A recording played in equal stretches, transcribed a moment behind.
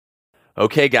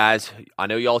Okay, guys, I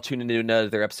know y'all tuned into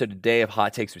another episode today of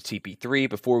Hot Takes with TP3.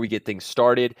 Before we get things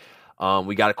started,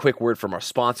 we got a quick word from our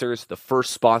sponsors. The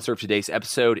first sponsor of today's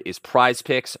episode is Prize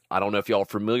Picks. I don't know if y'all are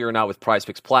familiar or not with Prize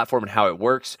Picks platform and how it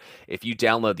works. If you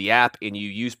download the app and you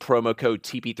use promo code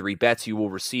TP3Bets, you will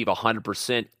receive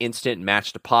 100% instant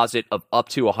match deposit of up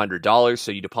to $100.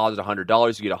 So you deposit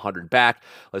 $100, you get $100 back.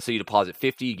 Let's say you deposit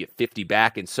 50, you get 50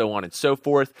 back, and so on and so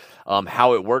forth.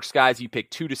 How it works, guys, you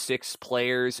pick 2 to 6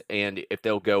 players, and if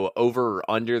they'll go over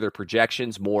or under their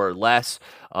projections, more or less,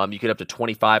 you get up to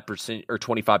 25% or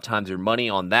 25 times your money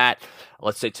on that.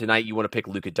 Let's say tonight you want to pick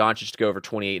Luka Doncic to go over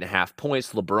 28.5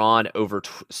 points, LeBron over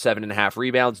 7.5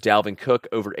 rebounds, Dalvin Cook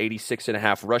over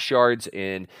 86.5 rush yards,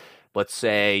 and let's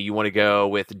say you want to go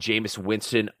with Jameis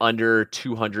Winston under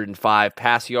 205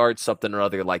 pass yards, something or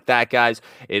other like that, guys.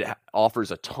 It offers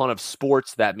a ton of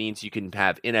sports. That means you can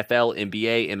have NFL,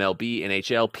 NBA, MLB,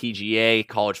 NHL, PGA,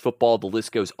 college football. The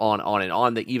list goes on and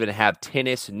on. They even have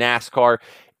tennis, NASCAR.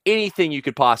 Anything you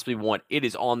could possibly want, it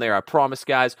is on there. I promise,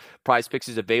 guys. Prize Picks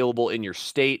is available in your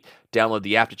state. Download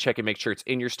the app to check and make sure it's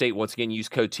in your state. Once again, use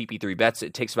code TP3Bets.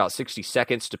 It takes about 60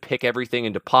 seconds to pick everything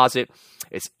and deposit.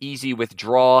 It's easy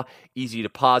withdraw, easy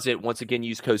deposit. Once again,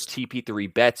 use code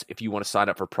TP3Bets if you want to sign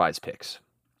up for Prize Picks.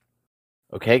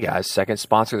 Okay, guys, second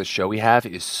sponsor of the show we have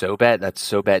is SoBet. That's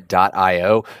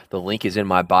SoBet.io. The link is in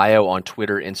my bio on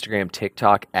Twitter, Instagram,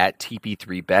 TikTok at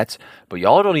TP3Bets. But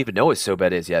y'all don't even know what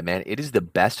SoBet is yet, man. It is the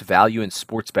best value in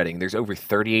sports betting. There's over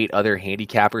 38 other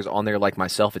handicappers on there like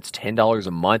myself. It's $10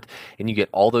 a month, and you get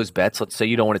all those bets. Let's say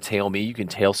you don't want to tail me. You can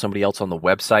tail somebody else on the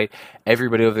website.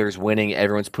 Everybody over there is winning.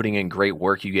 Everyone's putting in great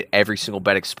work. You get every single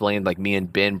bet explained like me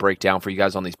and Ben break down for you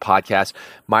guys on these podcasts.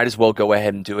 Might as well go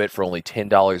ahead and do it for only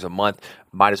 $10 a month.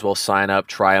 Might as well sign up,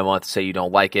 try a month, say you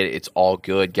don't like it. It's all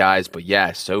good, guys. But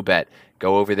yeah, SoBet.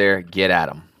 Go over there, get at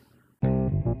them.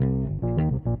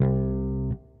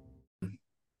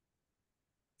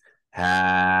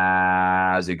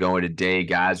 How's it going today,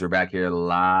 guys? We're back here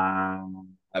live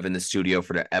in the studio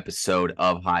for the episode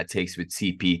of Hot Takes with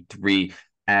TP3.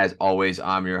 As always,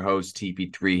 I'm your host,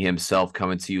 TP3 himself,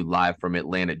 coming to you live from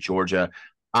Atlanta, Georgia.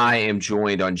 I am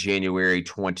joined on January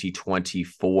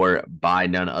 2024 by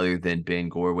none other than Ben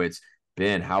Gorwitz.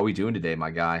 Ben, how are we doing today,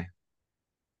 my guy?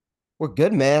 We're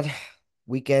good, man.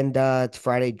 Weekend, it's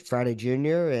Friday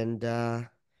Junior, and got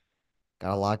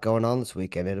a lot going on this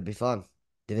weekend. It'll be fun.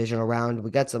 Divisional round.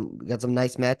 We got some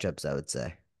nice matchups, I would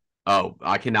say. Oh,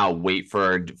 I cannot wait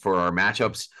for our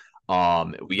matchups.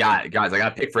 We got guys. I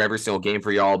got to pick for every single game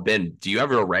for y'all. Ben, do you have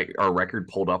our record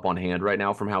pulled up on hand right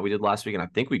now from how we did last weekend? I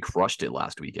think we crushed it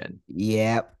last weekend.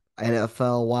 Yep.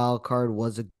 NFL wild card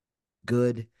was a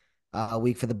good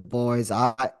week for the boys.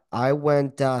 I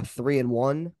went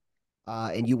 3-1,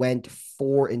 and you went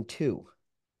 4-2.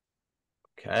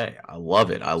 Okay, I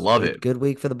love it. I So love good it. good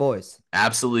week for the boys.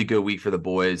 Absolutely good week for the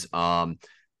boys. Look,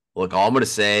 all I'm gonna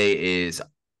say is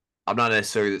I'm not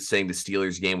necessarily saying the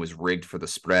Steelers game was rigged for the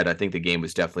spread. I think the game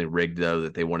was definitely rigged, though,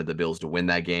 that they wanted the Bills to win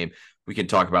that game. We can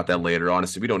talk about that later.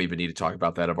 Honestly, we don't even need to talk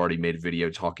about that. I've already made a video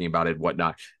talking about it,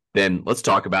 whatnot. Then let's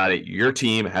talk about it. Your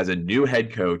team has a new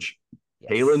head coach.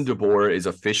 Kalen Yes. DeBoer is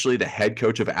officially the head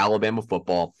coach of Alabama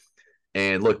football.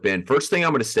 And look, Ben, first thing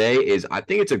I'm going to say is I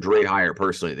think it's a great hire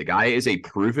personally. The guy is a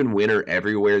proven winner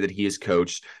everywhere that he has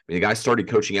coached. I mean, the guy started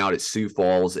coaching out at Sioux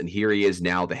Falls, and here he is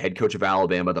now, the head coach of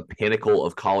Alabama, the pinnacle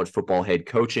of college football head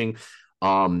coaching.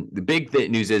 The big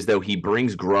news is, though, he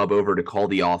brings Grubb over to call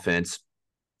the offense.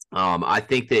 I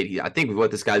think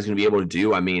what this guy's going to be able to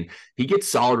do. I mean, he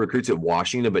gets solid recruits at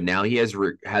Washington, but now he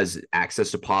has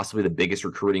access to possibly the biggest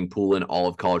recruiting pool in all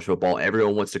of college football.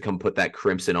 Everyone wants to come put that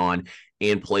crimson on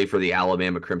and play for the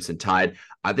Alabama Crimson Tide.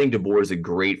 I think DeBoer is a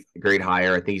great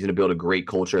hire. I think he's going to build a great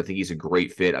culture. I think he's a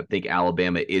great fit. I think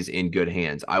Alabama is in good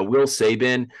hands. I will say,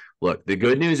 Ben, look, the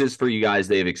good news is for you guys,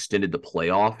 they have extended the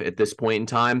playoff at this point in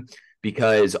time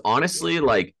because honestly, Yeah.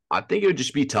 like I think it would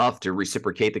just be tough to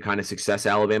reciprocate the kind of success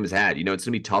Alabama's had. You know, it's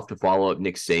gonna be tough to follow up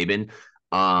Nick Saban.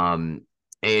 Um,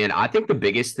 and I think the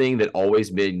biggest thing that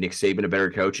always made Nick Saban a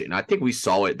better coach, and I think we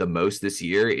saw it the most this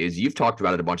year, is you've talked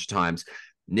about it a bunch of times.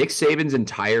 Nick Saban's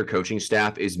entire coaching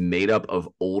staff is made up of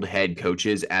old head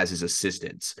coaches as his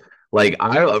assistants. Like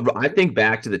I think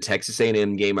back to the Texas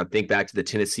A&M game. I think back to the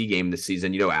Tennessee game this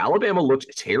season. You know, Alabama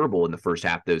looked terrible in the first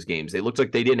half of those games. They looked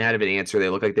like they didn't have an answer. They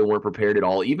looked like they weren't prepared at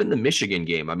all. Even the Michigan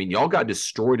game. I mean, y'all got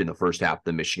destroyed in the first half of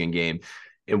the Michigan game.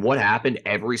 And what happened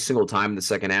every single time in the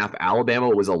second half? Alabama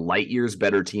was a light years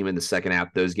better team in the second half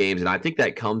of those games. And I think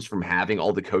that comes from having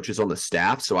all the coaches on the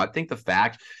staff. So I think the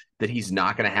fact that he's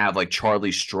not going to have like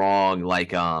Charlie Strong,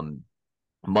 like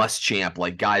Muschamp,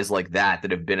 like guys like that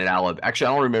have been at Alabama. Actually,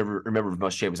 I don't remember if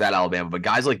Muschamp was at Alabama, but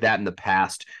guys like that in the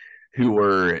past who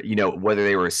were, whether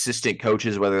they were assistant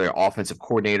coaches, whether they're offensive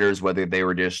coordinators, whether they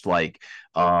were just like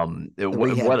The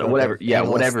rehab whatever, program yeah,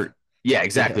 analyst. whatever. Yeah, Yeah.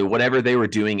 exactly. Whatever they were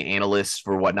doing, analysts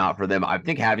for whatnot for them. I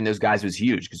think having those guys was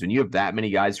huge because when you have that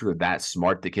many guys who are that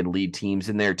smart that can lead teams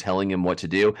in there, telling them what to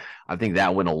do, I think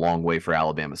that went a long way for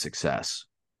Alabama's success.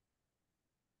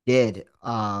 Did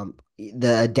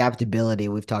the adaptability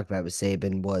we've talked about with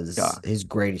Saban was Yeah. his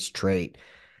greatest trait.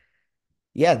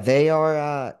 Yeah, they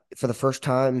are for the first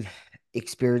time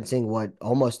experiencing what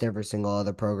almost every single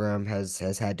other program has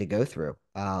had to go through.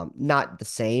 Not the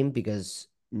same because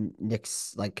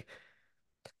Nick's like,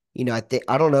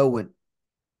 I don't know what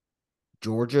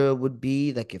Georgia would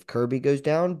be like if Kirby goes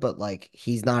down, but like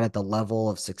he's not at the level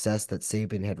of success that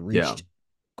Saban had Yeah. reached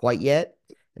quite yet.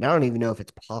 And I don't even know if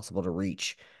it's possible to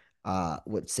reach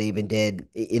what Saban did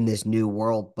in this new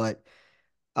world. But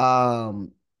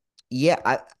um yeah,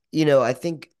 I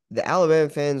think the Alabama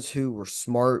fans who were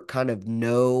smart kind of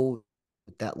know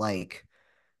that like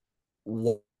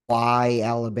why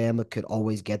Alabama could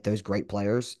always get those great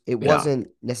players. It Yeah. wasn't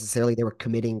necessarily they were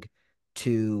committing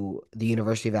to the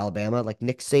University of Alabama, like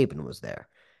Nick Saban was there.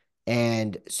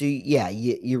 And so, yeah,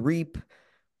 you reap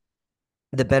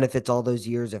the benefits all those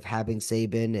years of having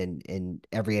Saban and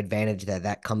every advantage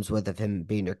that comes with of him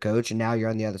being your coach. And now you're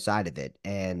on the other side of it.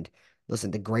 And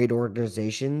listen, the great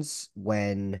organizations,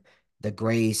 when the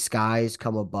gray skies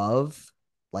come above,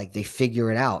 like they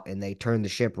figure it out and they turn the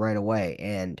ship right away.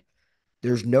 And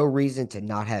there's no reason to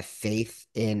not have faith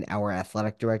in our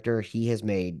athletic director. He has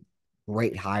made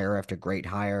great hire after great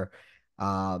hire.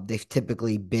 They've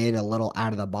typically been a little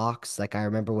out of the box. Like I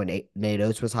remember when Nate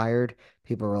Oates was hired,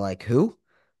 people were like, "Who?"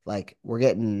 Like we're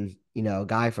getting, a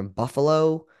guy from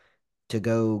Buffalo to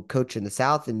go coach in the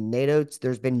South. And Nate Oates,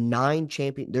 there's been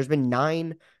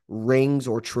 9 rings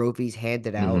or trophies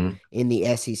handed out Hmm. in the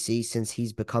SEC since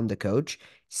he's become the coach.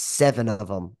 7 of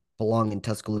them belong in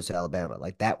Tuscaloosa, Alabama.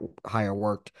 Like that hire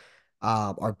worked.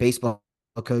 Our baseball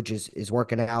coach is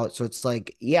working out. So it's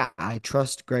like, yeah, I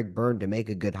trust Greg Byrne to make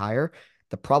a good hire.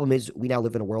 The problem is we now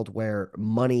live in a world where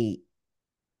money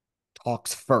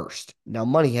talks first. Now,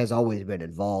 money has always been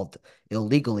involved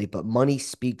illegally, but money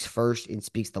speaks first and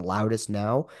speaks the loudest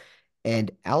now. And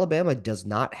Alabama does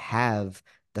not have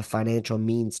the financial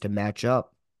means to match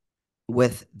up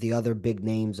with the other big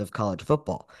names of college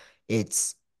football.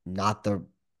 It's not the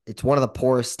it's one of the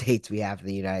poorest states we have in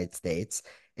the United States.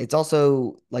 It's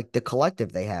also like the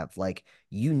collective they have. Like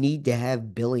you need to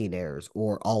have billionaires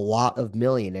or a lot of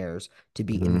millionaires to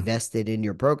be Hmm. invested in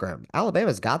your program.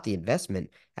 Alabama's got the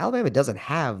investment. Alabama doesn't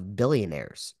have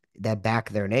billionaires that back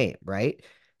their name, right?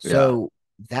 Yeah. So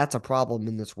that's a problem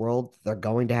in this world. They're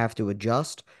going to have to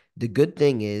adjust. The good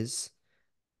thing is,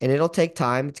 and it'll take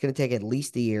time. It's going to take at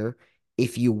least a year.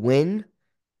 If you win,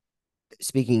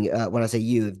 speaking when I say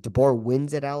you, if DeBoer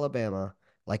wins at Alabama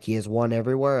like he has won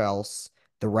everywhere else,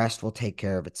 the rest will take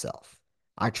care of itself.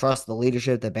 I trust the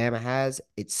leadership that Bama has.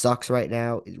 It sucks right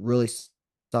now. It really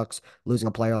sucks losing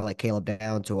a player like Caleb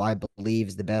Downs, who I believe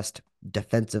is the best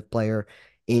defensive player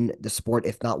in the sport,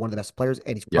 if not one of the best players.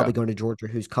 And he's Yeah. probably going to Georgia,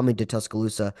 who's coming to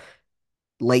Tuscaloosa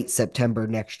late September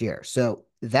next year. So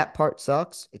that part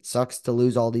sucks. It sucks to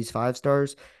lose all these 5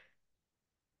 stars.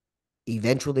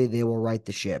 Eventually, they will right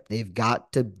the ship. They've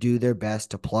got to do their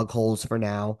best to plug holes for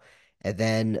now. And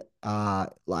then I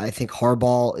think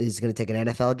Harbaugh is going to take an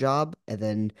NFL job. And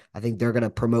then I think they're going to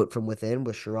promote from within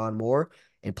with Sharon Moore.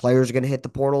 And players are going to hit the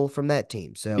portal from that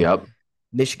team. So Yep.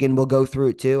 Michigan will go through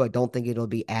it too. I don't think it'll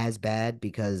be as bad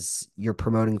because you're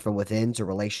promoting from within, so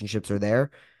relationships are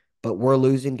there. But we're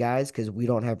losing guys because we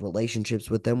don't have relationships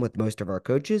with them with most of our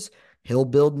coaches. He'll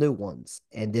build new ones.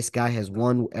 And this guy has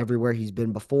won everywhere he's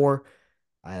been before.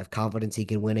 I have confidence he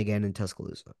can win again in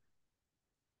Tuscaloosa.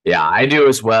 Yeah, I do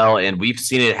as well. And we've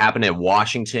seen it happen at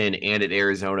Washington and at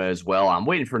Arizona as well. I'm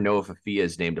waiting for Noah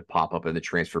Fafia's name to pop up in the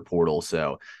transfer portal.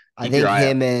 So I keep your think eye out.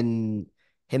 him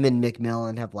and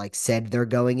McMillan have like said they're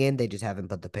going in. They just haven't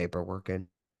put the paperwork in.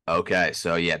 Okay,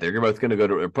 so yeah, they're both going to go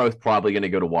to. They're both probably going to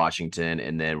go to Washington,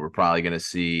 and then we're probably going to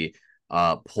see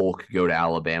Polk go to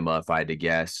Alabama if I had to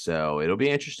guess. So it'll be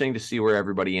interesting to see where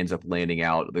everybody ends up landing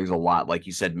out. There's a lot, like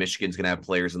you said, Michigan's going to have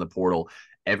players in the portal.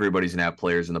 Everybody's going to have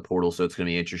players in the portal, so it's going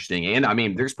to be interesting. And I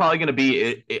mean, there's probably going to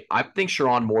be. I think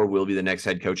Sharon Moore will be the next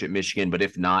head coach at Michigan, but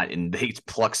if not, and they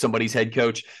pluck somebody's head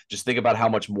coach, just think about how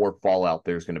much more fallout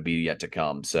there's going to be yet to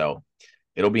come. So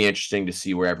it'll be interesting to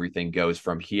see where everything goes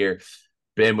from here.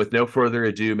 Ben, with no further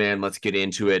ado, man, let's get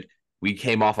into it. We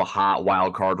came off a hot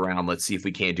wild card round. Let's see if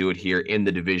we can't do it here in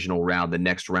the divisional round, the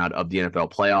next round of the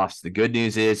NFL playoffs. The good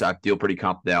news is I feel pretty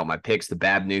confident about my picks. The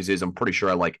bad news is I'm pretty sure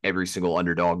I like every single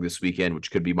underdog this weekend, which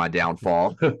could be my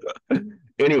downfall.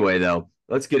 Anyway, though,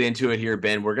 let's get into it here,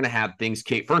 Ben. We're going to have things.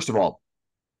 First of all,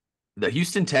 the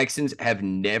Houston Texans have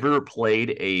never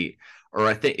played or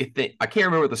I can't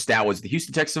remember what the stat was. The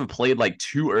Houston Texans have played like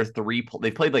two or three.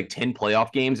 They've played like 10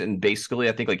 playoff games, and basically,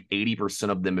 I think like 80%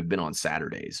 of them have been on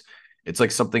Saturdays. It's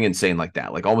like something insane like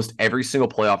that. Like almost every single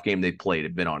playoff game they've played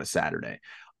have been on a Saturday.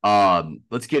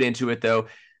 Let's get into it though.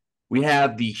 We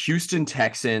have the Houston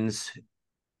Texans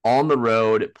on the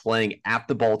road playing at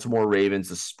the Baltimore Ravens.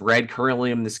 The spread currently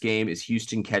in this game is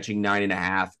Houston catching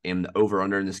 9.5, and the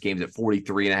over-under in this game is at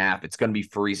 43.5. It's going to be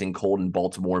freezing cold in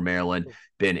Baltimore, Maryland.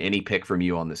 Ben, any pick from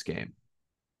you on this game?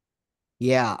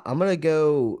 Yeah, I'm gonna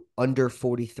go under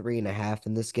 43 and a half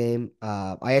in this game.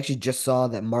 I actually just saw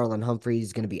that Marlon Humphrey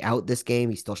is gonna be out this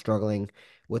game. He's still struggling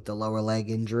with the lower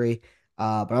leg injury.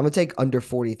 But I'm gonna take under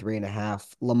 43 and a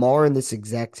half. Lamar in this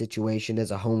exact situation as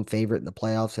a home favorite in the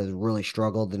playoffs has really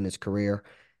struggled in his career.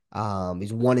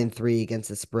 He's 1-3 against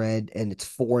the spread, and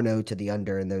it's 4-0 to the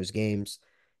under in those games.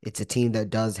 It's a team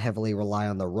that does heavily rely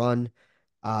on the run.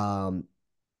 Um,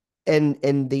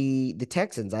 and the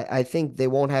Texans, I think they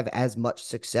won't have as much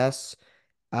success.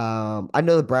 I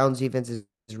know the Browns defense is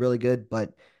really good,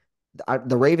 but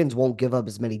the Ravens won't give up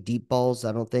as many deep balls.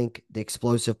 I don't think the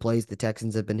explosive plays the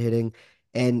Texans have been hitting.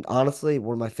 And honestly,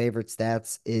 one of my favorite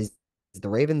stats is the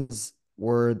Ravens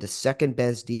were the second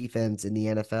best defense in the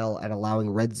NFL at allowing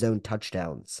red zone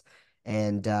touchdowns.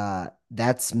 And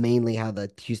that's mainly how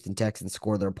the Houston Texans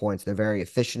score their points. They're very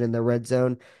efficient in their red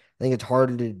zone. I think it's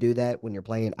harder to do that when you're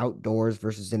playing outdoors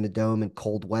versus in the dome in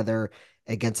cold weather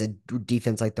against a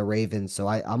defense like the Ravens. So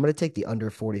I'm going to take the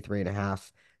under 43 and a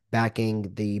half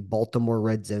backing the Baltimore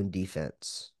red zone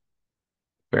defense.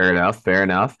 Fair enough. Fair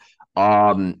enough.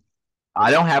 Um,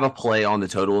 I don't have a play on the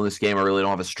total in this game. I really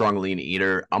don't have a strong lean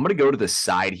either. I'm going to go to the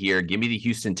side here. Give me the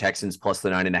Houston Texans plus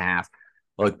the 9.5.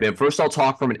 Look, Ben, first I'll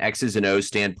talk from an X's and O's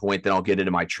standpoint, then I'll get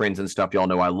into my trends and stuff. Y'all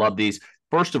know I love these.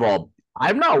 First of all,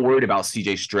 I'm not worried about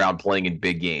CJ Stroud playing in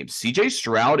big games. CJ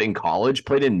Stroud in college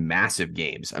played in massive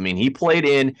games. I mean, he played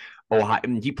in Ohio.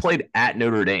 He played at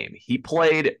Notre Dame. He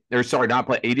played, or sorry, not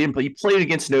play. He didn't play. He played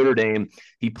against Notre Dame.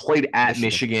 He played at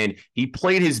Michigan. Michigan. He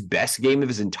played his best game of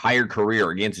his entire career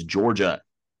against Georgia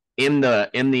in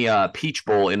the Peach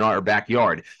Bowl in our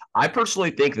backyard. I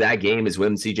personally think that game is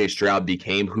when CJ Stroud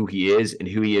became who he is and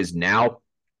who he is now.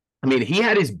 I mean, he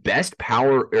had his best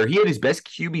power, or he had his best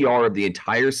QBR of the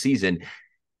entire season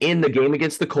in the game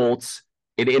against the Colts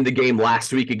and in the game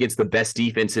last week against the best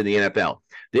defense in the NFL.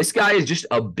 This guy is just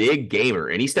a big gamer,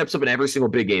 and he steps up in every single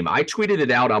big game. I tweeted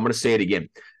it out. I'm going to say it again.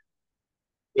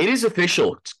 It is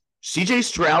official. CJ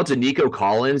Stroud to Nico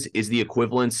Collins is the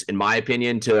equivalence, in my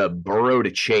opinion, to Burrow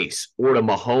to Chase, or to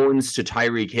Mahomes to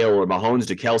Tyreek Hill, or Mahomes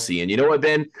to Kelsey. And you know what,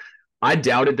 Ben? I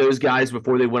doubted those guys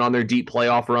before they went on their deep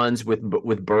playoff runs with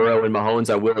Burrow and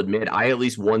Mahomes. I will admit, I at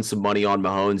least won some money on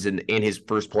Mahomes in his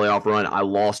first playoff run. I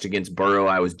lost against Burrow.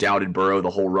 I was doubted Burrow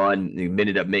the whole run. He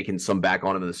ended up making some back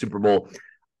on him in the Super Bowl.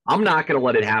 I'm not going to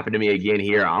let it happen to me again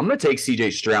here. I'm going to take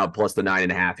CJ Stroud plus the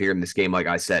 9.5 here in this game. Like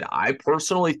I said, I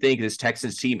personally think this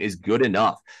Texans team is good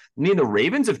enough. I mean, the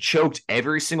Ravens have choked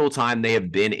every single time they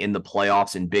have been in the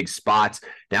playoffs in big spots.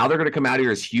 Now they're going to come out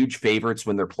here as huge favorites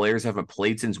when their players haven't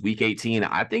played since week 18.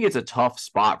 I think it's a tough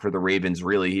spot for the Ravens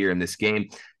really here in this game.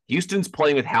 Houston's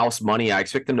playing with house money. I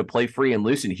expect them to play free and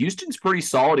loose, and Houston's pretty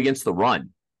solid against the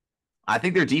run. I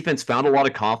think their defense found a lot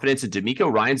of confidence, and D'Amico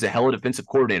Ryan's a hell of a defensive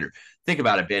coordinator. Think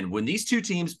about it, Ben. When these two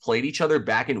teams played each other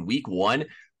back in week one,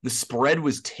 the spread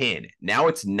was 10. Now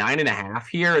it's 9.5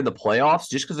 here in the playoffs,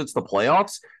 just because it's the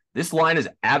playoffs. This line is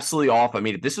absolutely off. I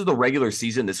mean, if this is the regular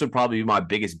season, this would probably be my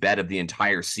biggest bet of the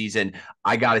entire season.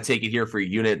 I got to take it here for a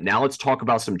unit. Now let's talk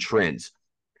about some trends.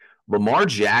 Lamar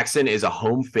Jackson is a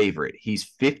home favorite.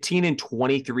 He's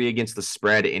 15-23 against the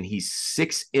spread, and he's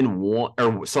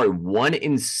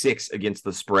 1-6 against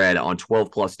the spread on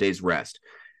 12 plus days rest.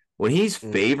 When he's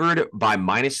favored by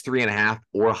 -3.5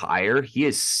 or higher, he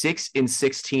is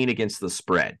 6-16 against the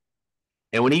spread.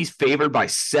 And when he's favored by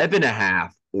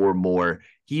 7.5 or more,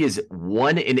 he is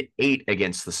 1-8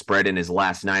 against the spread in his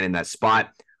last 9 in that spot.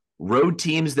 Road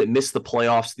teams that missed the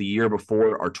playoffs the year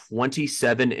before are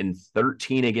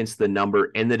 27-13 against the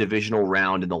number in the divisional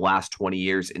round in the last 20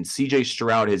 years. And CJ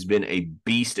Stroud has been a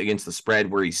beast against the spread,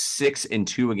 where he's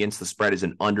 6-2 against the spread as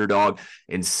an underdog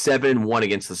and 7-1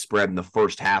 against the spread in the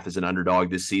first half as an underdog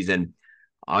this season.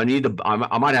 I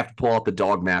might have to pull out the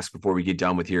dog mask before we get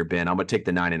done with here, Ben. I'm going to take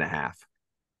the 9.5.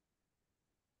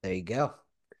 There you go.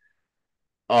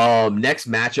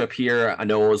 Next matchup here. I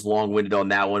know I was long-winded on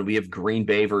that one. We have Green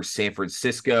Bay versus San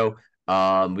Francisco.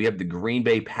 We have the Green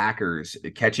Bay Packers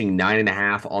catching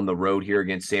 9.5 on the road here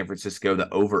against San Francisco.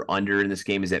 The over/under in this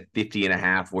game is at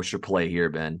 50.5. What's your play here,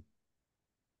 Ben?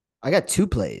 I got two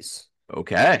plays.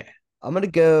 Okay. I'm gonna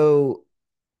go.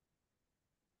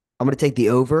 I'm gonna take the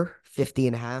over 50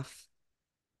 and a half.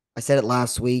 I said it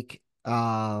last week.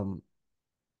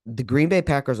 The Green Bay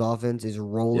Packers offense is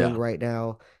rolling Yeah. right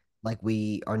now. Like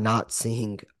we are not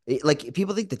seeing like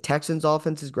people think the Texans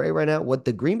offense is great right now. What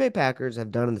the Green Bay Packers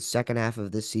have done in the second half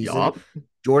of this season, Yup.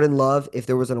 Jordan Love, if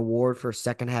there was an award for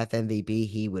second half MVP,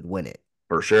 he would win it.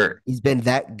 For sure. He's been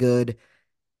that good.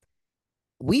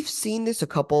 We've seen this a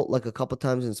couple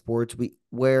times in sports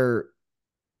where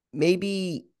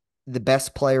maybe the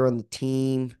best player on the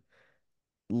team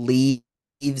leaves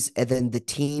and then the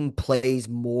team plays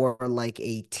more like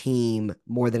a team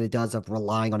more than it does of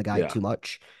relying on a guy Yeah. too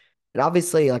much. And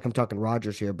obviously, like I'm talking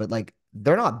Rodgers here, but like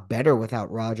they're not better without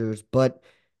Rodgers. But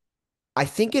I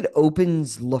think it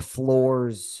opens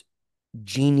LaFleur's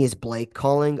genius Blake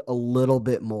calling a little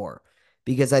bit more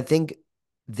because I think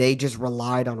they just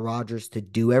relied on Rodgers to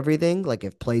do everything. Like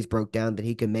if plays broke down, that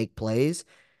he can make plays.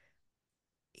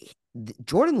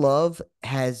 Jordan Love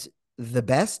has the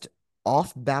best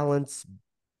off balance,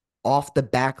 off the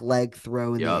back leg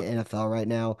throw in the Yep. NFL right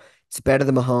now. It's better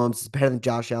than Mahomes. It's better than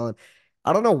Josh Allen.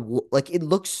 I don't know. Like it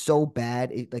looks so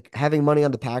bad. Like having money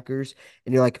on the Packers,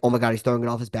 and you're like, oh my God, he's throwing it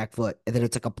off his back foot, and then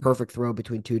it's like a perfect throw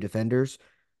between two defenders.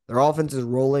 Their offense is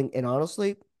rolling, and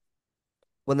honestly,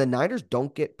 when the Niners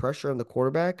don't get pressure on the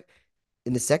quarterback,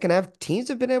 in the second half, teams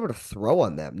have been able to throw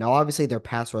on them. Now, obviously, their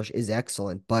pass rush is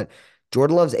excellent, but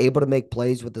Jordan Love's able to make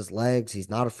plays with his legs.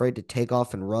 He's not afraid to take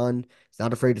off and run. He's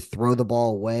not afraid to throw the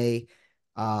ball away.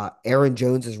 Aaron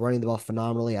Jones is running the ball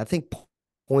phenomenally. I think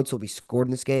points will be scored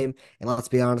in this game. And let's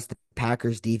be honest, the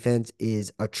Packers defense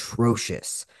is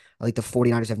atrocious. I think the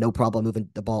 49ers have no problem moving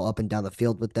the ball up and down the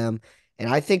field with them. And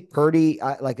I think Purdy,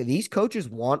 like these coaches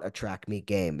want a track meet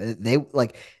game. They're going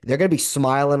to be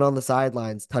smiling on the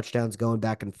sidelines, touchdowns going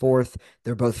back and forth.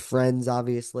 They're both friends,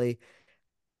 obviously.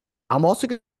 I'm also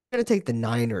going to take the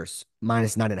Niners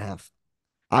minus 9.5.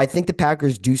 I think the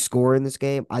Packers do score in this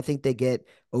game. I think they get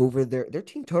over their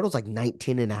team total's like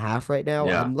 19 and a half right now.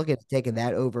 Yeah. I'm looking at taking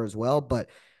that over as well, but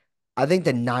I think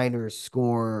the Niners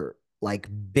score like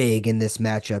big in this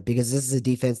matchup because this is a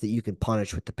defense that you can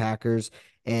punish with the Packers,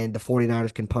 and the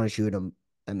 49ers can punish you at them.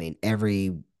 I mean,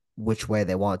 every which way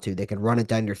they want to. They can run it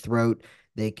down your throat.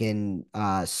 They can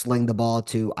sling the ball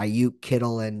to Ayuk,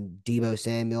 Kittle, and Debo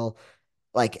Samuel.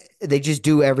 Like they just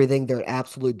do everything. They're an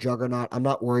absolute juggernaut. I'm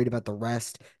not worried about the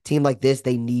rest. Team like this,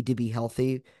 they need to be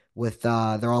healthy with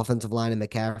their offensive line and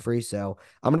McCaffrey. So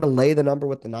I'm going to lay the number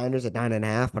with the Niners at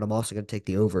 9.5, but I'm also going to take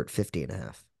the over at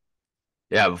 50.5.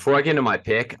 Yeah, before I get into my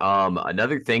pick,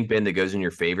 another thing, Ben, that goes in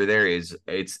your favor there is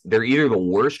they're either the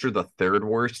worst or the third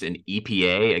worst in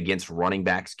EPA against running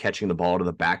backs catching the ball to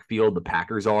the backfield. The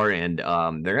Packers are, and they're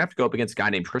gonna have to go up against a guy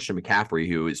named Christian McCaffrey,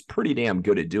 who is pretty damn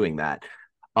good at doing that.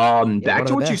 Yeah, Back one to of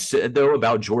the what you best. said though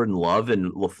about Jordan Love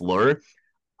and LaFleur.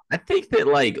 I think that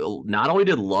like not only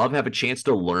did Love have a chance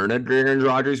to learn under Aaron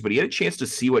Rodgers, but he had a chance to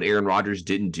see what Aaron Rodgers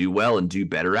didn't do well and do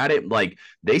better at it. Like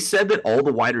they said that all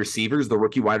the wide receivers, the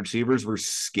rookie wide receivers, were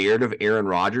scared of Aaron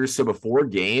Rodgers. So before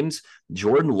games,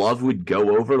 Jordan Love would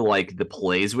go over like the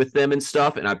plays with them and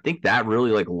stuff. And I think that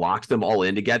really like locked them all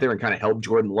in together and kind of helped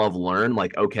Jordan Love learn,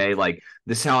 like, okay, like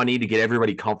this is how I need to get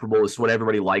everybody comfortable. This is what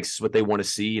everybody likes, what they want to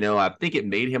see. I think it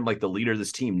made him like the leader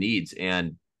this team needs.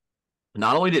 And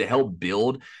not only did it help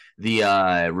build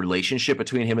the relationship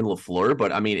between him and LaFleur,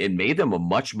 but I mean, it made them a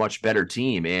much, much better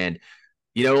team. And,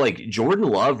 like Jordan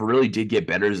Love really did get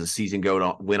better as the season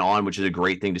went on, which is a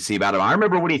great thing to see about him. I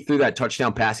remember when he threw that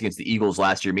touchdown pass against the Eagles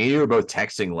last year, me and you were both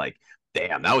texting like,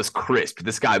 damn, that was crisp.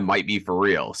 This guy might be for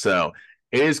real. So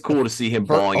it is The cool to see him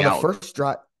first balling on the out. first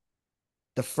drive,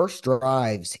 the first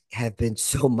drives have been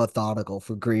so methodical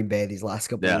for Green Bay these last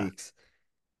couple Yeah. weeks.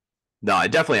 No,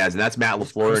 it definitely has. And that's Matt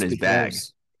Just LaFleur in his crispy bag.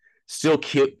 throws. Still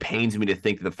pains me to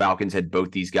think that the Falcons had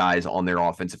both these guys on their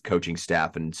offensive coaching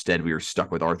staff, and instead we were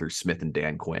stuck with Arthur Smith and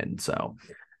Dan Quinn. So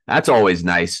that's always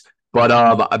nice.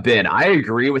 But Ben, I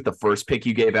agree with the first pick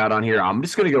you gave out on here. I'm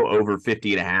just going to go over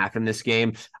 50.5 in this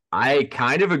game. I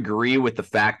kind of agree with the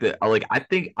fact that I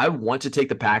think I want to take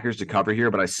the Packers to cover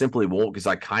here, but I simply won't because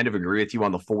I kind of agree with you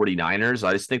on the 49ers.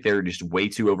 I just think they're just way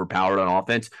too overpowered on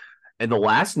offense. In the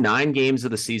last 9 games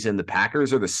of the season, the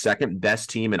Packers are the second best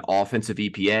team in offensive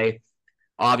EPA.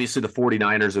 Obviously, the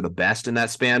 49ers are the best in that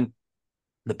span.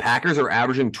 The Packers are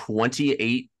averaging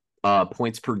 28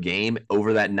 points per game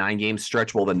over that 9 game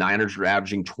stretch, while the Niners are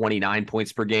averaging 29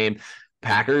 points per game.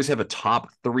 Packers have a top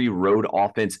three road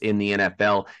offense in the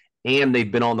NFL, and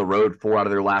they've been on the road 4 out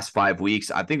of their last 5 weeks.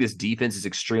 I think this defense is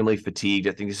extremely fatigued.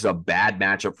 I think this is a bad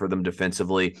matchup for them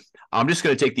defensively. I'm just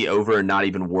going to take the over and not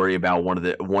even worry about one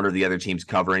or the other teams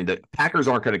covering. The Packers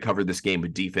aren't going to cover this game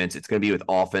with defense. It's going to be with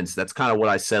offense. That's kind of what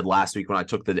I said last week when I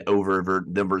took the over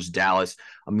them versus Dallas.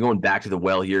 I'm going back to the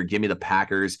well here. Give me the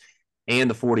Packers and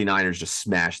the 49ers just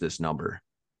smash this number.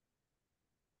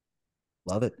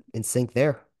 Love it. In sync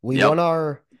there.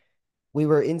 Yep. We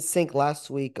were in sync last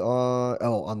week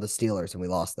on the Steelers and we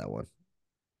lost that one.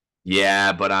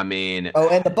 Yeah, but I mean, Oh,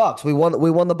 and the Bucks. We won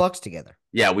the Bucks together.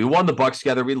 yeah, we won the Bucks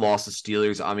together. We lost the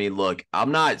Steelers. I mean, look,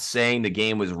 I'm not saying the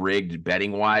game was rigged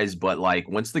betting wise, but like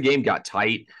once the game got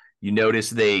tight, you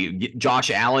notice Josh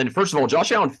Allen. First of all,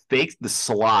 Josh Allen faked the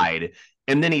slide,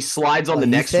 and then he slides on Oh, the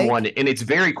you next one, think? and it's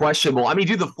very questionable. I mean,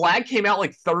 dude, the flag came out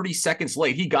like 30 seconds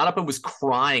late. He got up and was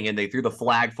crying, and they threw the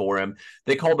flag for him.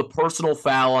 They called the personal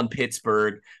foul on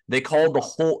Pittsburgh. They called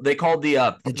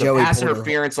The the Joey pass Porter.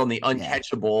 interference on the Yeah.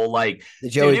 uncatchable. Like, The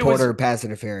dude, Joey it was Porter pass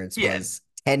interference yeah. was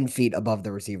 10 feet above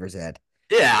the receiver's head.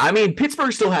 Yeah, I mean,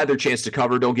 Pittsburgh still had their chance to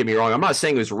cover. Don't get me wrong. I'm not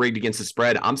saying it was rigged against the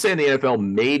spread. I'm saying the NFL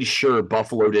made sure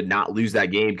Buffalo did not lose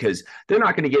that game because they're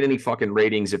not going to get any fucking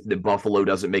ratings if the Buffalo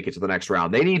doesn't make it to the next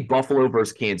round. They need Buffalo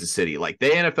versus Kansas City. Like the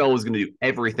NFL was going to do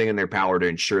everything in their power to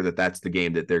ensure that that's the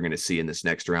game that they're going to see in this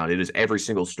next round. It is every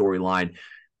single storyline.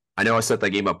 I know I set that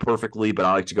game up perfectly, but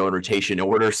I like to go in rotation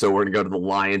order. So we're going to go to the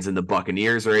Lions and the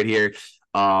Buccaneers right here.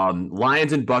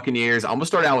 Lions and Buccaneers. I'm gonna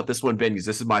start out with this one, Ben, because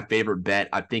this is my favorite bet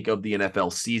I think of the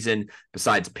NFL season,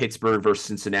 besides Pittsburgh versus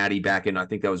Cincinnati back in, I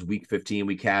think that was week 15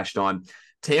 we cashed on.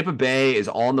 Tampa Bay is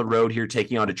on the road here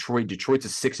taking on Detroit. Detroit's a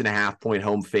 6.5 point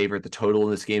home favorite. The total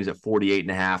in this game is at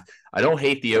 48.5. I don't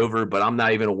hate the over, but I'm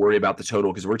not even gonna worry about the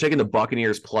total because we're taking the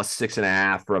Buccaneers plus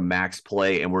 6.5 for a max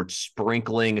play, and we're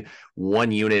sprinkling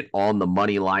 1 unit on the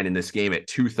money line in this game at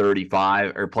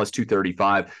 235 or plus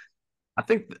 235. I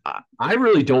think I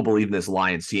really don't believe in this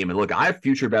Lions team. And look, I have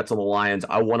future bets on the Lions.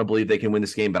 I want to believe they can win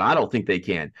this game, but I don't think they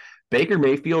can. Baker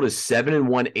Mayfield is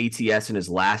 7-1 ATS in his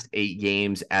last 8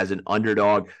 games as an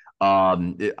underdog. I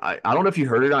don't know if you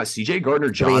heard it or not. CJ Gardner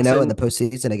 3-0 in the Johnson,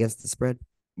 postseason against the spread.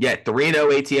 yeah,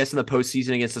 3-0 ATS in the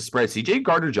postseason against the spread. CJ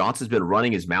Gardner Johnson's been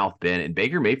running his mouth, Ben, and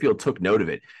Baker Mayfield took note of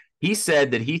it. He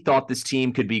said that he thought this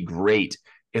team could be great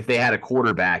if they had a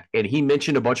quarterback, and he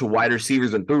mentioned a bunch of wide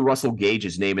receivers and threw Russell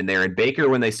Gage's name in there. And Baker,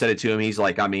 when they said it to him, he's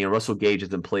like, I mean, Russell Gage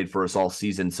hasn't played for us all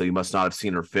season, so you must not have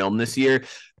seen her film this year.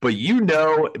 But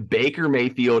Baker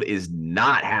Mayfield is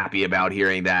not happy about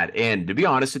hearing that. And to be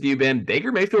honest with you, Ben,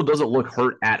 Baker Mayfield doesn't look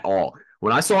hurt at all.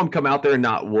 When I saw him come out there and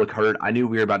not look hurt, I knew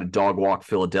we were about to dog walk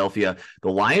Philadelphia. The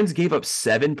Lions gave up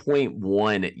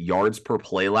 7.1 yards per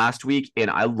play last week, and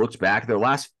I looked back. Their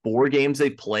last 4 games they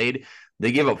played,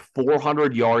 they gave up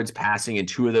 400 yards passing, and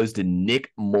 2 of those to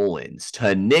Nick Mullins.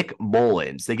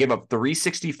 They gave up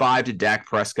 365 to Dak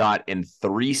Prescott and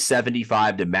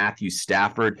 375 to Matthew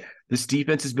Stafford. This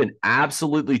defense has been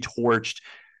absolutely torched.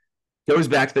 Goes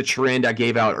back to the trend I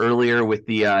gave out earlier with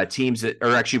the teams that,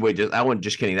 or actually, wait, that one,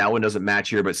 just kidding. That one doesn't match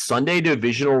here. But Sunday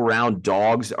divisional round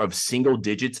dogs of single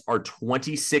digits are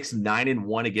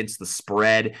 26-9-1 against the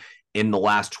spread in the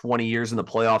last 20 years in the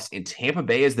playoffs. And Tampa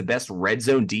Bay is the best red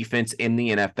zone defense in the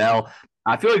NFL.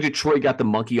 I feel like Detroit got the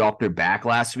monkey off their back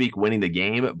last week winning the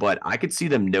game, but I could see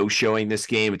them no-showing this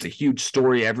game. It's a huge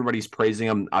story. Everybody's praising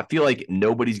them. I feel like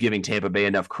nobody's giving Tampa Bay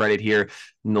enough credit here.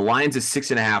 And the Lions is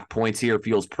 6.5 points here.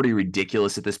 Feels pretty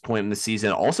ridiculous at this point in the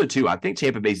season. Also, too, I think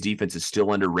Tampa Bay's defense is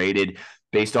still underrated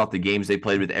based off the games they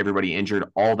played with everybody injured.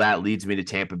 All that leads me to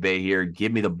Tampa Bay here.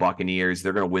 Give me the Buccaneers.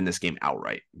 They're going to win this game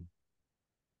outright.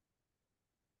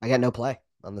 I got no play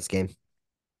on this game.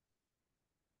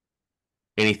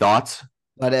 Any thoughts?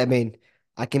 But I mean,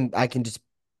 I can just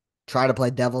try to play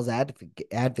devil's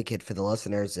advocate for the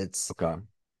listeners. It's Okay.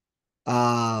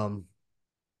 um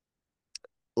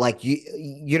like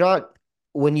you're not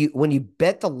when you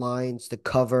bet the lines to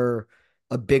cover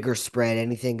a bigger spread,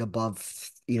 anything above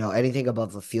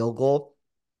a field goal.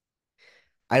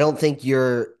 I don't think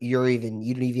you don't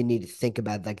even need to think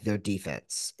about like their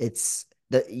defense. It's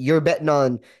you're betting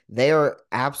on they are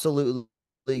absolutely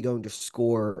going to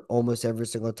score almost every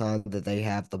single time that they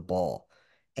have the ball.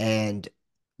 And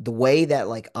the way that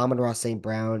like Amon-Ra St.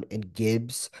 Brown and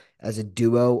Gibbs as a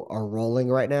duo are rolling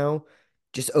right now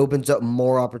just opens up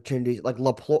more opportunities. Like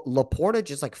Laporta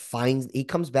just like he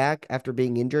comes back after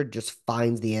being injured, just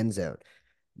finds the end zone.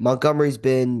 Montgomery's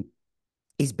been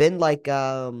he's been like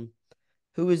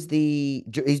who is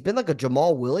he's been like a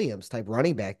Jamal Williams type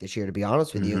running back this year, to be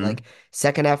honest with you. Hmm. Like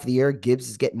second half of the year, Gibbs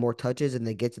is getting more touches and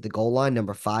they get to the goal line.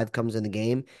 Number five comes in the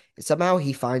game. And somehow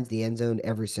he finds the end zone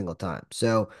every single time.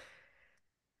 So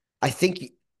I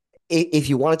think if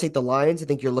you want to take the Lions, I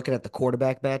think you're looking at the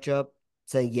quarterback matchup,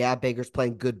 saying, yeah, Baker's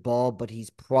playing good ball, but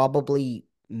he's probably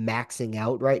maxing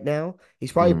out right now.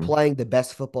 He's probably Hmm. playing the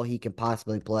best football he can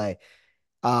possibly play.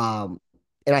 Um,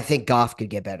 and I think Goff could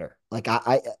get better. Like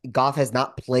Goff has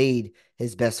not played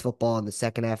his best football in the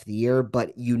second half of the year,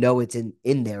 but it's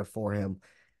in there for him.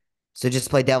 So just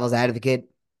play devil's advocate.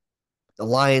 The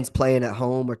Lions playing at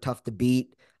home are tough to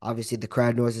beat. Obviously, the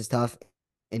crowd noise is tough.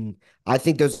 And I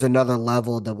think there's another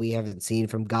level that we haven't seen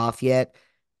from Goff yet.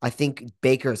 I think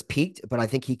Baker has peaked, but I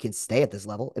think he can stay at this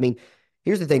level. I mean,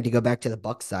 here's the thing to go back to the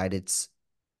Bucs side, it's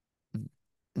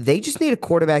they just need a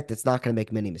quarterback that's not going to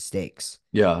make many mistakes.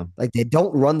 Yeah. Like they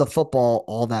don't run the football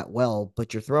all that well,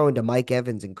 but you're throwing to Mike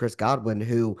Evans and Chris Godwin,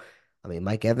 who, I mean,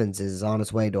 Mike Evans is on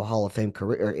his way to a Hall of Fame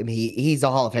career. I mean, he's a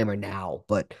Hall of Famer now,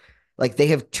 but like they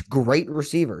have great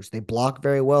receivers. They block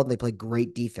very well and they play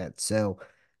great defense. So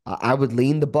I would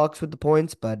lean the Bucks with the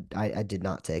points, but I did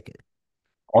not take it.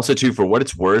 Also, too, for what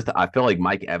it's worth, I feel like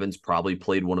Mike Evans probably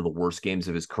played one of the worst games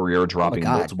of his career, Oh my dropping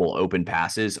God. multiple open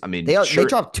passes. I mean, They sure,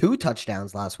 dropped two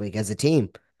touchdowns last week as a team.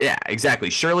 yeah, exactly.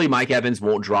 Surely Mike Evans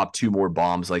won't drop two more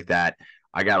bombs like that.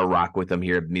 I got to rock with him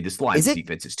here. I mean, this Is Lions it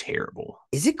defense is terrible.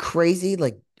 is it crazy?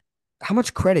 Like, how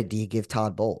much credit do you give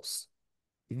Todd Bowles?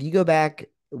 If you go back,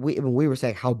 we were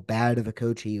saying how bad of a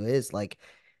coach he is. Like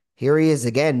here he is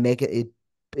again, make it.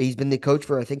 He's been the coach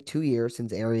for I think 2 years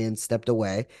since Arians stepped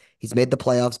away. He's made the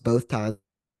playoffs both times.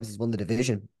 He's won the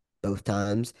division both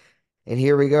times, and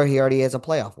here we go. He already has a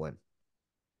playoff win.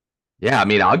 Yeah, I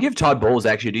mean, I'll give Todd Bowles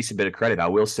actually a decent bit of credit. I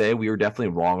will say we were definitely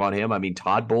wrong on him. I mean,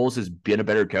 Todd Bowles has been a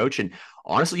better coach, and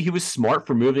honestly, he was smart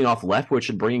for moving off Leftwich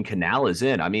and bringing Canales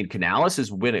in. I mean, Canales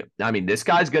is winning. I mean, this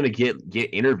guy's going to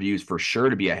get interviews for sure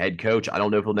to be a head coach. I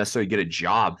don't know if he'll necessarily get a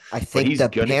job, I but think he's the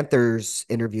gonna. Panthers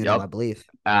interviewed him. Yep. I believe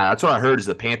That's what I heard is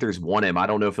the Panthers want him. I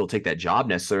don't know if he'll take that job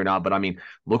necessarily or not, but I mean,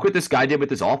 look what this guy did with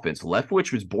this offense.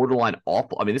 Leftwich was borderline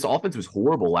awful. I mean, this offense was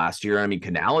horrible last year. I mean,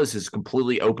 Canales has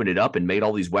completely opened it up and made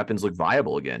all these weapons look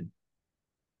viable again.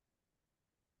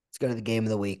 let's go to the game of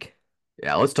the week.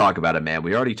 Yeah, let's talk about it, man.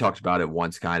 We already talked about it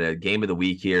once, kind of. Game of the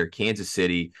week here. Kansas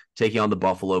City taking on the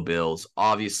Buffalo Bills.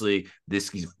 Obviously,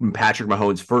 this is Patrick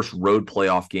Mahomes' first road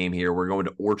playoff game here. We're going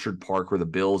to Orchard Park, where the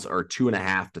Bills are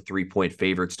 2.5 to 3 point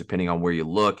favorites, depending on where you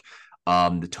look.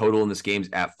 The total in this game is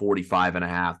at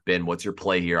 45.5. Ben, what's your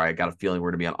play here? I got a feeling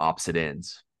we're going to be on opposite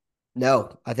ends.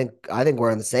 No, I think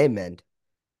we're on the same end.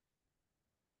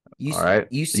 All right.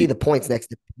 You see the points next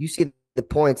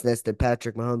to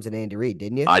Patrick Mahomes and Andy Reid,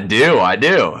 didn't you? I do. I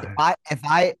do.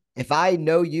 If I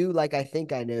know you like I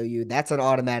think I know you, that's an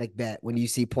automatic bet when you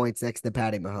see points next to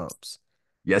Patty Mahomes.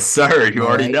 Yes, sir. Am You I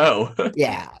already right? know.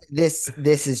 Yeah. This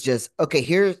is just okay.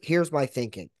 Here's my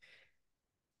thinking.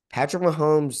 Patrick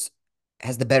Mahomes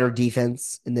has the better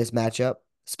defense in this matchup,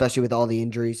 especially with all the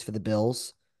injuries for the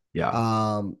Bills.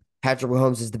 Yeah. Patrick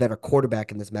Mahomes is the better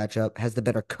quarterback in this matchup, has the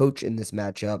better coach in this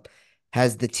matchup,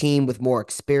 has the team with more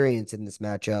experience in this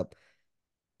matchup.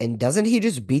 And doesn't he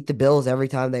just beat the Bills every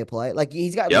time they play? Like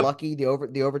he's gotten Yep. lucky. The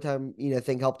overtime,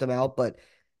 thing helped him out, but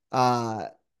uh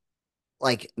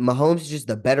like Mahomes is just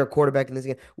the better quarterback in this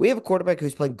game. We have a quarterback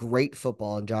who's playing great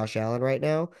football in Josh Allen right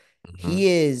now. Mhm. He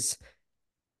is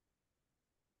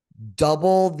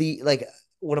double the like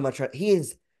what am I trying?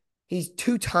 He's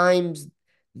two times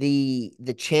the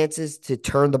chances to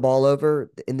turn the ball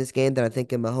over in this game that I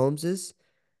think in Mahomes is.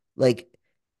 Like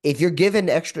if you're given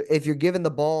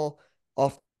the ball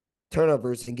off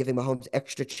turnovers and giving Mahomes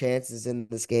extra chances in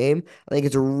this game, I think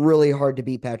it's really hard to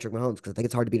beat Patrick Mahomes because I think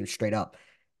it's hard to beat him straight up.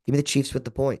 Give me the Chiefs with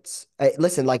the points.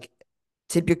 Listen, like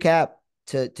tip your cap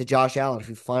to Josh Allen if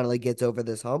he finally gets over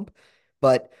this hump,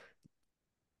 but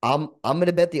I'm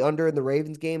gonna bet the under in the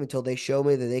Ravens game until they show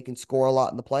me that they can score a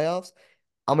lot in the playoffs.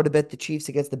 I'm gonna bet the Chiefs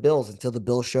against the Bills until the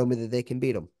Bills show me that they can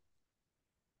beat them.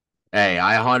 Hey,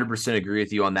 I 100% agree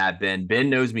with you on that, Ben. Ben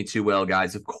knows me too well,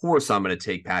 guys. Of course, I'm going to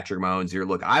take Patrick Mahomes here.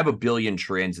 Look, I have a billion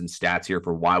trends and stats here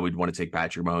for why we'd want to take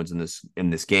Patrick Mahomes in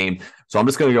this game. So I'm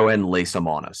just going to go ahead and lay some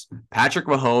on us. Patrick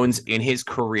Mahomes in his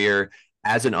career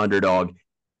as an underdog,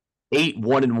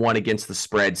 8-1-1 against the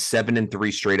spread,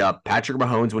 7-3 straight up. Patrick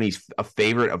Mahomes, when he's a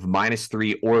favorite of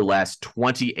 -3 or less,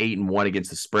 28-1 against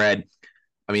the spread.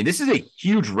 I mean, this is a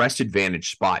huge rest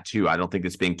advantage spot too. I don't think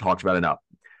it's being talked about enough.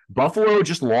 Buffalo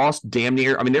just lost damn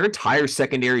near. I mean, their entire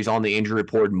secondary is on the injury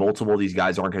report. Multiple of these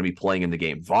guys aren't going to be playing in the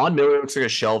game. Von Miller looks like a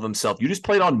shell of himself. You just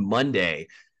played on Monday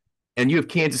and you have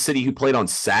Kansas City who played on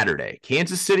Saturday.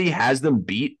 Kansas City has them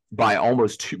beat by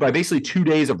by basically 2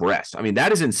 days of rest. I mean,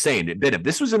 that is insane. Ben, if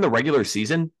this was in the regular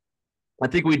season, I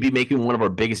think we'd be making one of our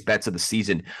biggest bets of the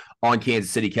season on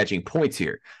Kansas City catching points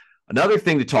here. Another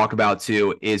thing to talk about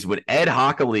too is when Ed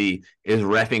Hockley is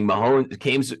reffing Mahomes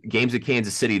games at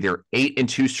Kansas City, they're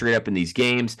 8-2 straight up in these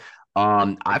games.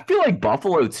 I feel like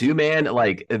Buffalo too, man.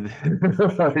 Like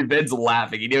Ben's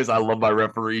laughing. He knows I love my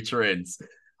referee trends.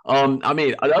 I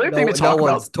mean, another thing to No talk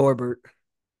about. one's Torbert.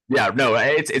 Yeah, no,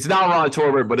 it's not Ron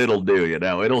Torbert, but it'll do.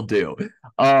 It'll do.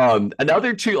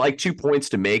 Another 2 points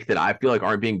to make that I feel like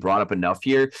aren't being brought up enough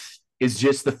here is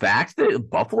just the fact that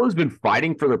Buffalo's been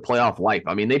fighting for their playoff life.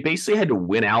 I mean, they basically had to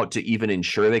win out to even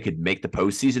ensure they could make the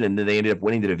postseason, and then they ended up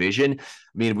winning the division. I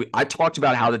mean, I talked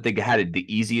about how that they had the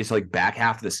easiest like back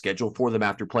half of the schedule for them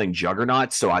after playing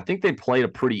juggernauts. So I think they played a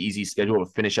pretty easy schedule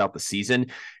to finish out the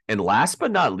season. And last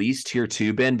but not least, here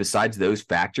too, Ben. Besides those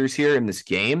factors here in this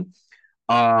game.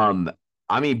 Um,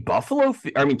 I mean,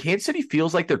 Kansas City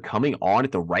feels like they're coming on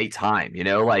at the right time.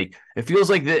 Like it feels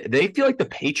like they feel like the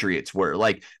Patriots were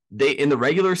like they in the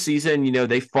regular season.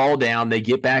 They fall down, they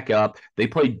get back up, they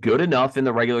play good enough in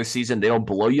the regular season, they don't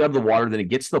blow you out of the water. Then it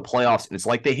gets to the playoffs, and it's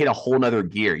like they hit a whole nother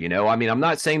gear. I mean, I'm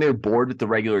not saying they're bored with the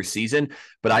regular season,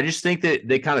 but I just think that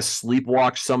they kind of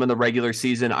sleepwalked some in the regular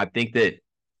season. I think that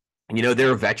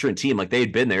they're a veteran team. Like they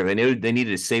had been there. They knew they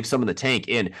needed to save some of the tank.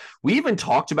 And we even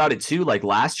talked about it too. Like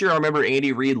last year, I remember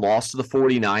Andy Reid lost to the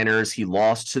 49ers. He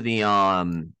lost to the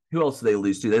who else did they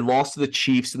lose to? They lost to the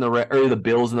Chiefs or the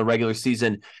Bills in the regular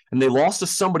season. And they lost to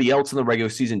somebody else in the regular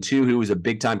season too, who was a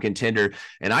big time contender.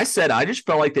 And I said I just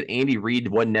felt like that Andy Reid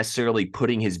wasn't necessarily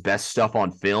putting his best stuff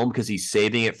on film because he's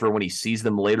saving it for when he sees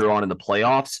them later on in the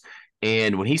playoffs.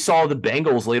 And when he saw the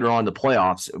Bengals later on in the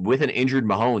playoffs with an injured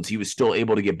Mahomes, he was still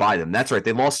able to get by them. That's right.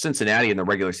 They lost Cincinnati in the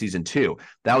regular season, too.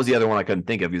 That was the other one I couldn't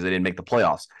think of because they didn't make the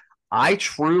playoffs. I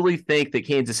truly think that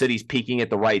Kansas City's peaking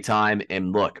at the right time.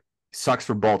 And look, sucks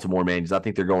for Baltimore, man, because I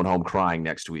think they're going home crying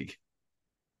next week.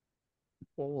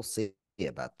 Well, we'll see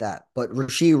about that. But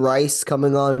Rashee Rice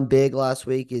coming on big last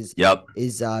week is Yep.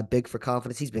 is big for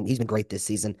confidence. He's been great this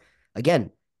season.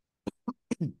 Again,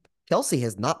 Kelsey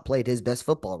has not played his best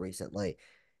football recently.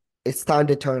 It's time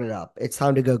to turn it up. It's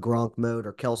time to go Gronk mode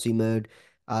or Kelsey mode.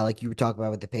 Like you were talking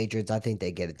about with the Patriots, I think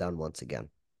they get it done once again.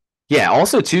 Yeah.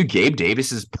 Also, too, Gabe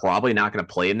Davis is probably not going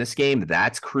to play in this game.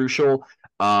 That's crucial.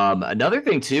 Another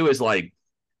thing, too, is like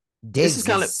this is Diggs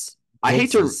kind of is I hate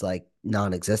Diggs to is like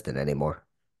non-existent anymore.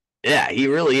 Yeah, he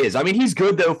really is. I mean, he's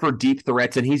good though for deep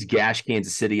threats, and he's gashed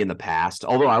Kansas City in the past.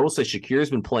 Although I will say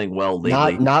Shakir's been playing well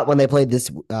lately. Not when they played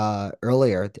this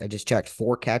earlier. I just checked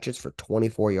 4 catches for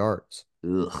 24 yards.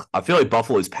 Ugh. I feel like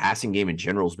Buffalo's passing game in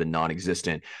general has been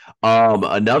non-existent.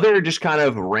 Another just kind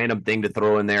of random thing to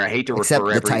throw in there. I hate to Except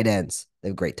refer the every tight ends. They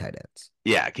have great tight ends.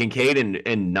 Yeah, Kincaid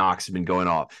and Knox have been going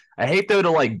off. I hate though to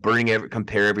like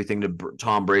compare everything to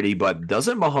Tom Brady, but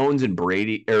doesn't Mahomes and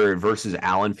Brady or versus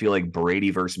Allen feel like Brady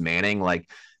versus Manning? Like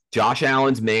Josh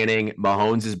Allen's Manning,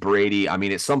 Mahomes is Brady. I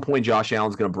mean, at some point Josh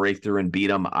Allen's going to break through and beat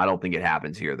him. I don't think it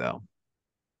happens here though.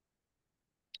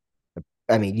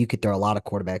 I mean, you could throw a lot of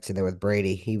quarterbacks in there with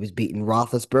Brady. He was beating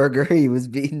Roethlisberger. He was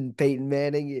beating Peyton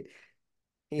Manning.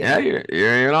 Yeah, Yeah.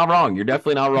 you're not wrong. You're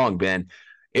definitely not wrong, Ben.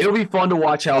 It'll be fun to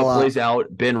watch how Well, it plays out.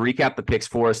 Ben, recap the picks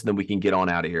for us, and then we can get on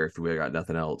out of here if we got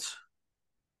nothing else.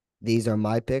 these are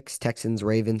my picks. Texans,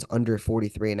 Ravens under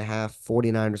 43.5.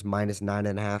 49ers minus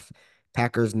 9.5.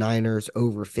 Packers, Niners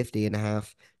over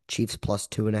 50.5. Chiefs plus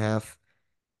 2.5.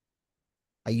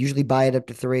 I usually buy it up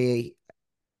to 3.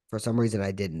 For some reason,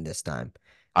 I didn't this time.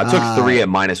 I took Uh, 3 at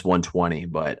minus 120,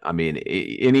 but I mean,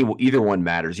 either one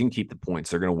matters. You can keep the points.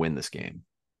 They're going to win this game.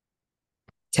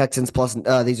 Texans plus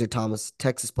these are Thomas.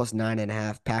 Texas plus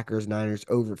 9.5. Packers, Niners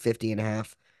over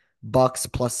 50.5. Bucks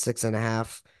plus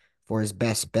 6.5 for his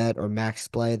best bet or max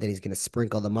play. Then he's gonna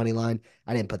sprinkle the money line.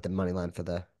 I didn't put the money line for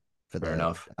the for Fair the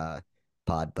enough.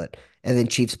 pod, but and then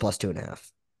Chiefs plus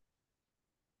 2.5.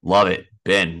 Love it,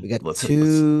 Ben. We got Let's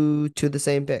two the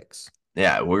same picks.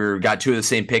 Yeah, we've got 2 of the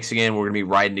same picks again. We're gonna be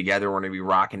riding together. We're gonna be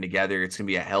rocking together. It's gonna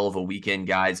be a hell of a weekend,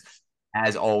 guys.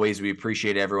 As always, we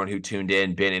appreciate everyone who tuned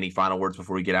in. Ben, any final words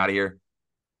before we get out of here?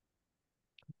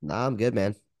 Nah, I'm good,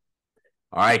 man.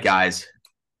 All right, guys.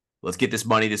 Let's get this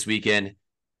money this weekend.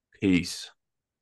 Peace.